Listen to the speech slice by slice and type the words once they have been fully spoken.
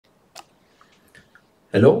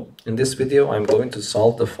Hello, in this video I'm going to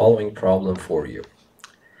solve the following problem for you.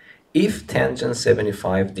 If tangent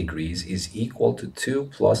 75 degrees is equal to 2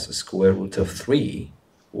 plus the square root of 3,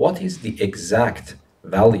 what is the exact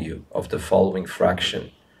value of the following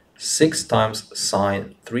fraction? 6 times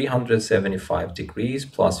sine 375 degrees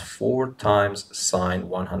plus 4 times sine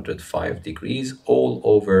 105 degrees all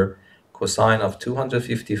over cosine of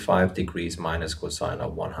 255 degrees minus cosine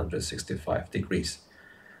of 165 degrees.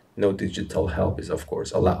 No digital help is of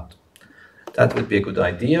course allowed. That would be a good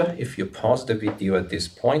idea if you pause the video at this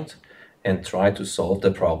point and try to solve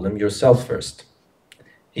the problem yourself first.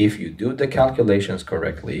 If you do the calculations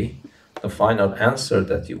correctly, the final answer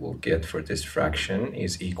that you will get for this fraction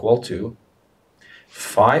is equal to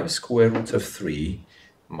 5 square root of 3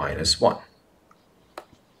 minus 1.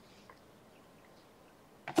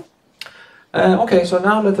 Okay, so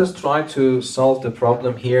now let us try to solve the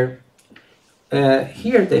problem here.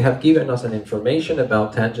 Here they have given us an information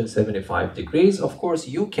about tangent 75 degrees. Of course,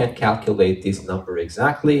 you can calculate this number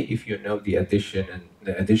exactly if you know the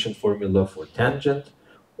addition formula for tangent,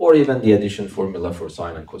 or even the addition formula for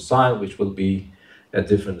sine and cosine, which will be a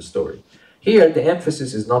different story. Here, the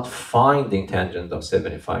emphasis is not finding tangent of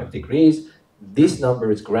 75 degrees. This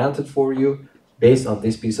number is granted for you. Based on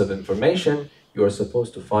this piece of information, you are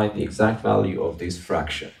supposed to find the exact value of this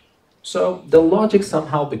fraction. So the logic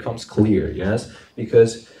somehow becomes clear, yes?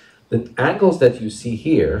 Because the angles that you see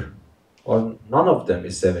here, none of them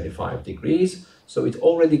is 75 degrees, so it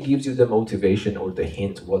already gives you the motivation or the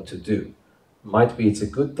hint what to do. Might be it's a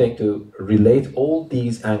good thing to relate all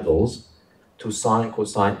these angles to sine,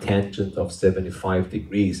 cosine, tangent of 75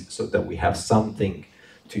 degrees so that we have something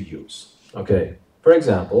to use. Okay, for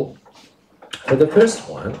example, for the first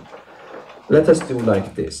one, let us do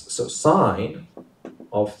like this. So sine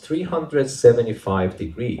of 375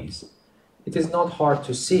 degrees, it is not hard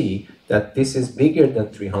to see that this is bigger than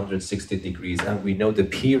 360 degrees, and we know the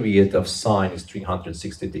period of sine is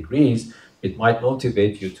 360 degrees. It might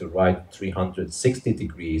motivate you to write 360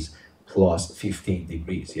 degrees plus 15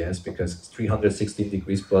 degrees, yes, because 360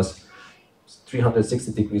 degrees plus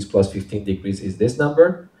 15 degrees is this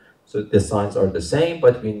number. So the signs are the same,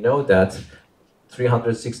 but we know that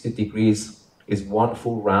 360 degrees is one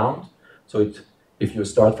full round. So if you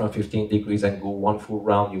start from 15 degrees and go one full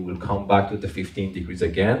round, you will come back to the 15 degrees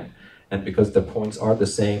again. And because the points are the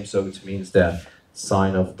same, so it means that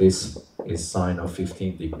sine of this is sine of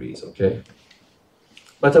 15 degrees, okay?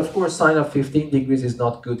 But of course, sine of 15 degrees is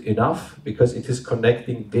not good enough because it is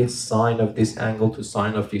connecting this sine of this angle to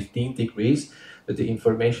sine of 15 degrees. But the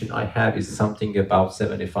information I have is something about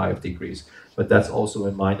 75 degrees. But that's also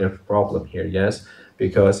a minor problem here, yes?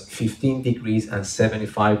 Because 15 degrees and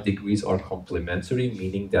 75 degrees are complementary,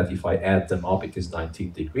 meaning that if I add them up, it is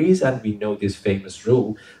 19 degrees. And we know this famous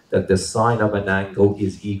rule that the sine of an angle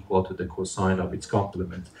is equal to the cosine of its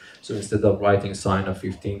complement. So instead of writing sine of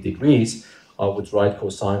 15 degrees, I would write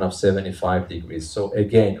cosine of 75 degrees. So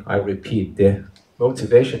again, I repeat the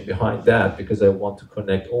motivation behind that because I want to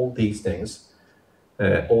connect all these things,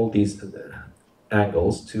 all these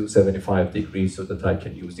angles to 75 degrees so that I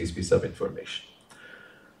can use this piece of information.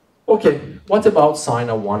 Okay, what about sine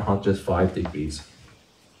of 105 degrees?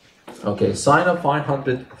 Okay, sine of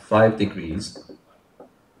 105 degrees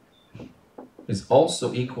is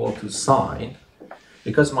also equal to sine.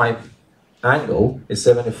 Because my angle is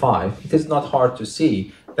 75, it is not hard to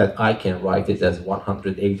see that I can write it as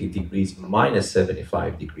 180 degrees minus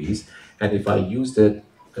 75 degrees. And if I use the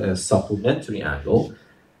supplementary angle,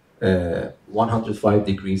 105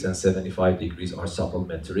 degrees and 75 degrees are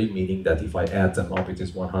supplementary, meaning that if I add them up, it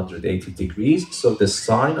is 180 degrees. So the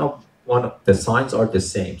sine of the signs are the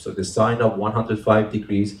same. So the sine of 105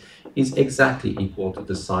 degrees is exactly equal to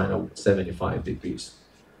the sine of 75 degrees.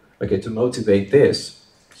 Okay, to motivate this,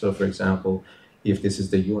 so for example, if this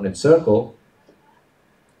is the unit circle,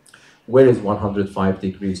 where is 105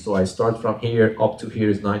 degrees? So I start from here, up to here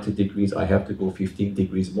is 90 degrees, I have to go 15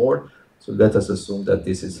 degrees more. So let us assume that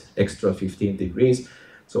this is extra 15 degrees.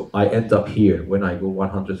 So I end up here when I go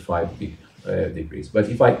 105 degrees. But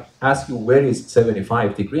if I ask you where is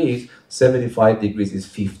 75 degrees, 75 degrees is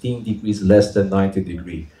 15 degrees less than 90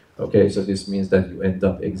 degrees. Okay, so this means that you end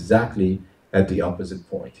up exactly at the opposite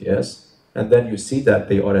point, yes? And then you see that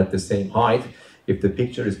they are at the same height. If the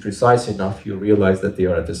picture is precise enough, you realize that they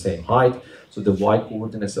are at the same height. So the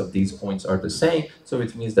y-coordinates of these points are the same. So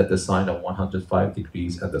it means that the sine of 105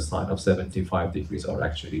 degrees and the sine of 75 degrees are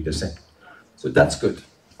actually the same. So that's good.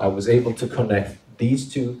 I was able to connect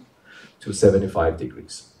these two to 75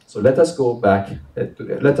 degrees. So let us go back,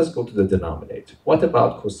 let us go to the denominator. What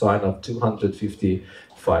about cosine of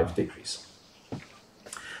 255 degrees?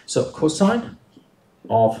 So cosine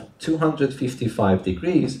of 255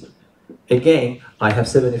 degrees, again, I have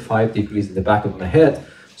 75 degrees in the back of my head,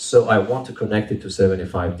 so I want to connect it to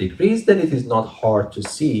 75 degrees, then it is not hard to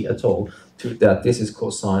see at all that this is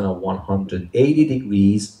cosine of 180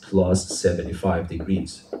 degrees plus 75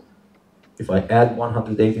 degrees. If I add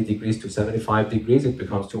 180 degrees to 75 degrees, it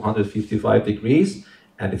becomes 255 degrees,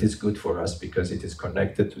 and it is good for us because it is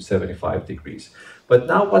connected to 75 degrees. But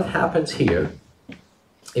now what happens here,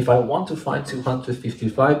 if I want to find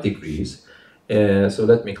 255 degrees, so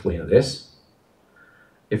let me clean this.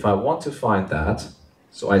 If I want to find that,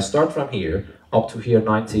 so I start from here, up to here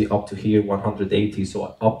 90, up to here 180,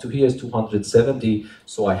 so up to here is 270,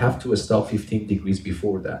 so I have to stop 15 degrees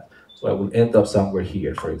before that. So I will end up somewhere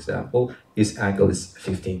here, for example. This angle is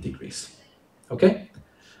 15 degrees. Okay?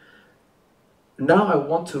 Now I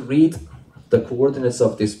want to read the coordinates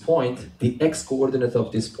of this point. The x-coordinate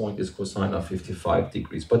of this point is cosine of 55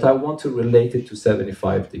 degrees, but I want to relate it to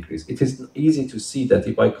 75 degrees. It is easy to see that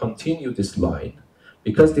if I continue this line,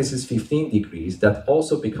 because this is 15 degrees, that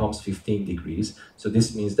also becomes 15 degrees. So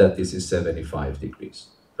this means that this is 75 degrees.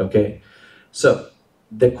 Okay? So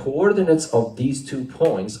the coordinates of these 2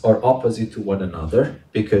 points are opposite to one another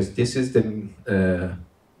because this is the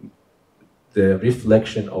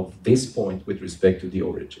reflection of this point with respect to the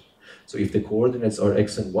origin. So if the coordinates are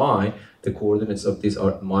x and y, the coordinates of this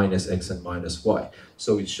are minus x and minus y.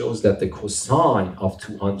 So it shows that the cosine of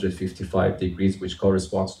 255 degrees, which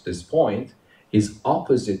corresponds to this point, is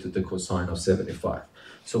opposite to the cosine of 75.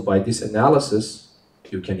 So by this analysis,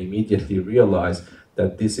 you can immediately realize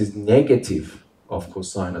that this is negative of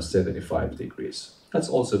cosine of 75 degrees. That's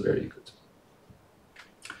also very good.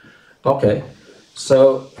 Okay,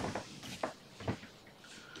 so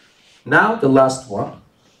now the last one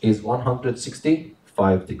is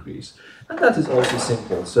 165 degrees. And that is also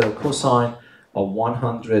simple. So cosine of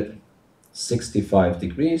 165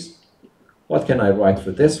 degrees. What can I write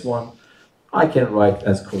for this one? I can write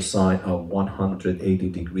as cosine of 180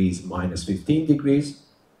 degrees minus 15 degrees.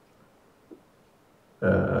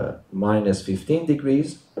 Minus 15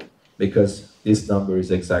 degrees, because this number is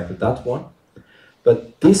exactly that one.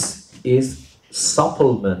 But this is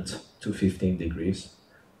supplement to 15 degrees.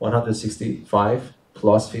 165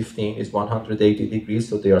 plus 15 is 180 degrees,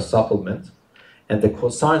 so they are supplement. And the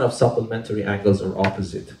cosine of supplementary angles are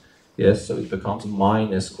opposite. Yes, so it becomes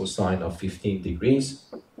minus cosine of 15 degrees.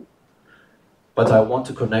 But I want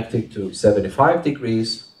to connect it to 75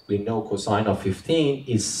 degrees. We know cosine of 15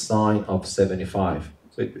 is sine of 75.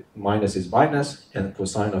 So minus is minus, and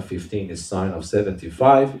cosine of 15 is sine of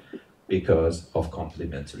 75 because of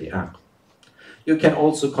complementary angle. You can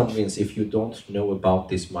also convince, if you don't know about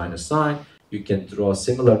this minus sign, you can draw a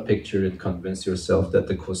similar picture and convince yourself that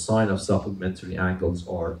the cosine of supplementary angles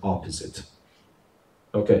are opposite.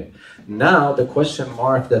 Okay, now the question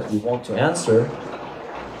mark that we want to answer,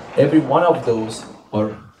 every one of those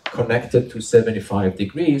are connected to 75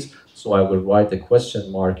 degrees, so I will write the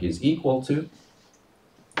question mark is equal to,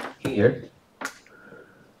 here,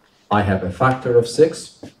 I have a factor of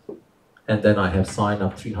 6, and then I have sine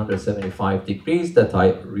of 375 degrees that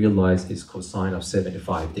I realize is cosine of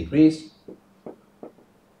 75 degrees.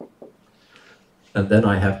 And then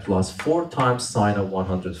I have plus 4 times sine of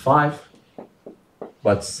 105,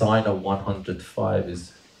 but sine of 105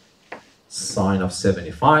 is sine of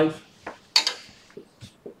 75.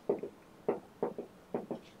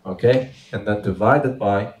 Okay, and then divided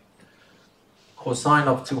by cosine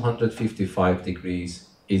of 255 degrees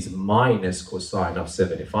is minus cosine of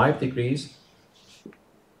 75 degrees.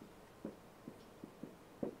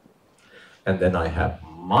 And then I have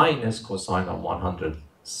minus cosine of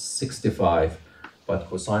 165, but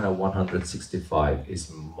cosine of 165 is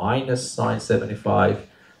minus sine 75.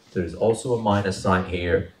 There is also a minus sign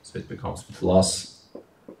here, so it becomes plus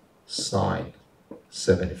sine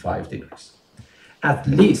 75 degrees. At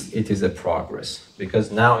least it is a progress,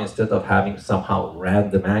 because now instead of having somehow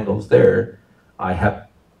random angles there, I have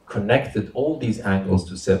connected all these angles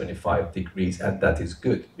to 75 degrees, and that is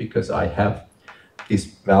good because I have this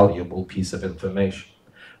valuable piece of information.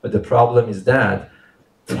 But the problem is that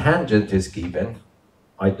tangent is given.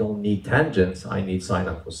 I don't need tangents, I need sine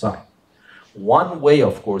and cosine. One way,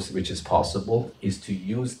 of course, which is possible is to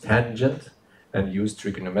use tangent and use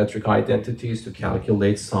trigonometric identities to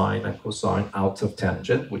calculate sine and cosine out of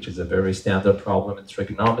tangent, which is a very standard problem in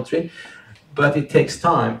trigonometry. But it takes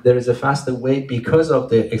time. There is a faster way because of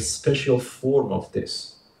the special form of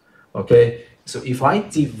this. Okay? So if I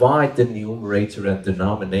divide the numerator and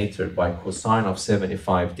denominator by cosine of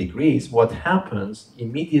 75 degrees, what happens?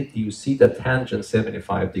 Immediately you see that tangent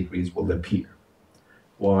 75 degrees will appear.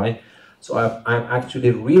 Why? So I'm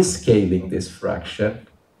actually rescaling this fraction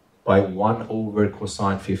by 1 over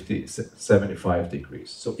cosine 75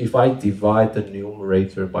 degrees. So if I divide the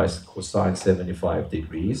numerator by cosine 75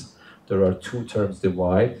 degrees, there are two terms to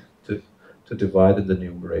divide the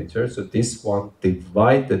numerator. So this one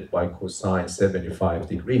divided by cosine 75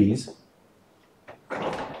 degrees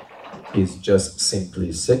is just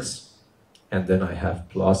simply 6. And then I have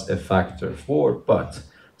plus a factor 4, but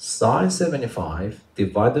sine 75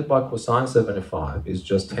 divided by cosine 75 is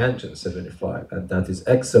just tangent 75, and that is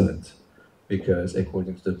excellent because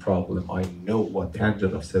according to the problem, I know what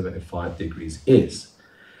tangent of 75 degrees is.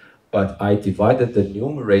 But I divided the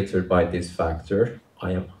numerator by this factor.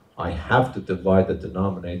 I have to divide the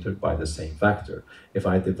denominator by the same factor. If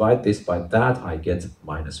I divide this by that, I get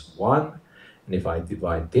minus 1. And if I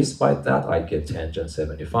divide this by that, I get tangent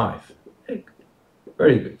 75.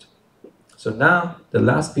 Very good. So now the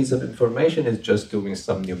last piece of information is just doing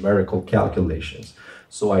some numerical calculations.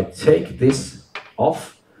 So I take this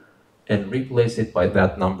off and replace it by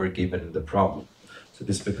that number given in the problem. So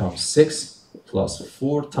this becomes 6 plus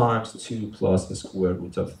 4 times 2 plus the square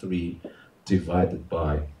root of 3 divided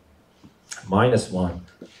by minus 1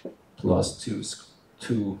 plus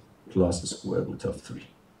 2 plus the square root of 3.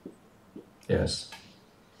 Yes.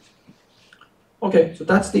 Okay, so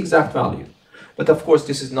that's the exact value. But of course,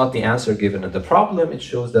 this is not the answer given in the problem. It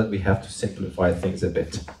shows that we have to simplify things a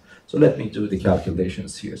bit. So let me do the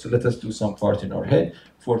calculations here. So let us do some part in our head.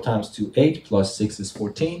 4 times 2, 8, plus 6 is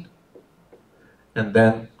 14. And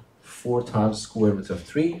then 4 times square root of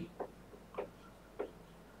 3.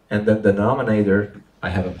 And then denominator, I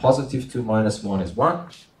have a positive 2 minus 1 is 1.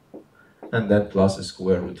 And then plus the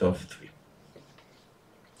square root of 3.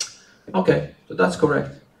 Okay, so that's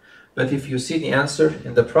correct. But if you see the answer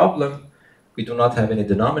in the problem, we do not have any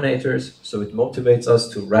denominators, so it motivates us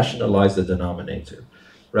to rationalize the denominator.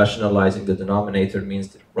 Rationalizing the denominator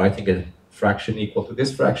means writing a fraction equal to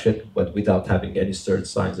this fraction, but without having any surd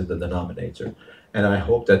signs in the denominator. And I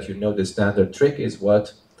hope that you know the standard trick is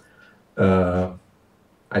what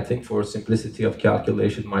I think for simplicity of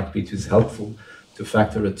calculation might be helpful to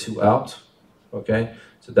factor a 2 out. Okay,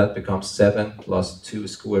 so that becomes 7 plus 2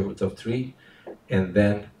 square root of 3, and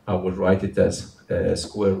then I will write it as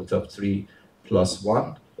square root of 3 plus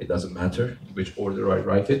 1. It doesn't matter in which order I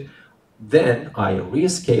write it. Then I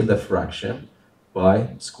rescale the fraction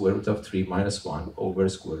by square root of 3 minus 1 over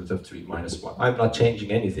square root of 3 minus 1. I'm not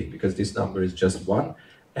changing anything because this number is just 1,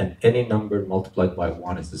 and any number multiplied by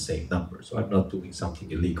 1 is the same number. So I'm not doing something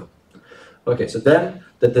illegal. Okay, so then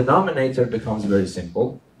the denominator becomes very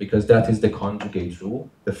simple because that is the conjugate rule.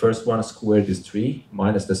 The first one squared is 3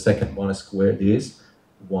 minus the second one squared is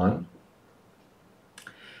 1.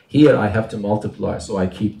 Here I have to multiply, so I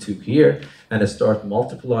keep 2 here and I start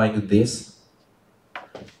multiplying this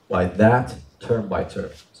by that term by term.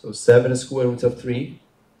 So 7 square root of 3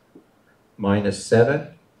 minus 7.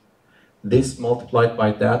 This multiplied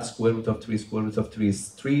by that square root of 3 is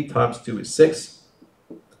 3 times 2 is 6.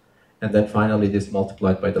 And then finally this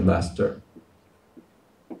multiplied by the last term.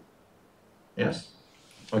 Yes?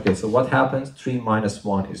 Okay, so what happens? 3 minus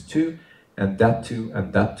 1 is 2, and that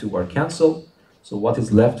 2 are cancelled. So what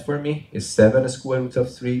is left for me is 7 square root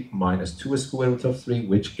of 3 minus 2 square root of 3,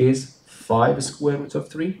 which is 5 square root of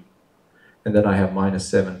 3. And then I have minus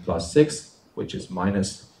 7 plus 6, which is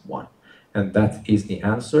minus 1. And that is the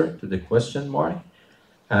answer to the question mark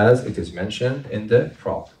as it is mentioned in the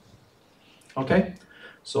problem. Okay,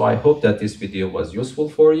 so I hope that this video was useful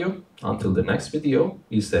for you. Until the next video,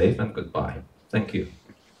 be safe and goodbye. Thank you.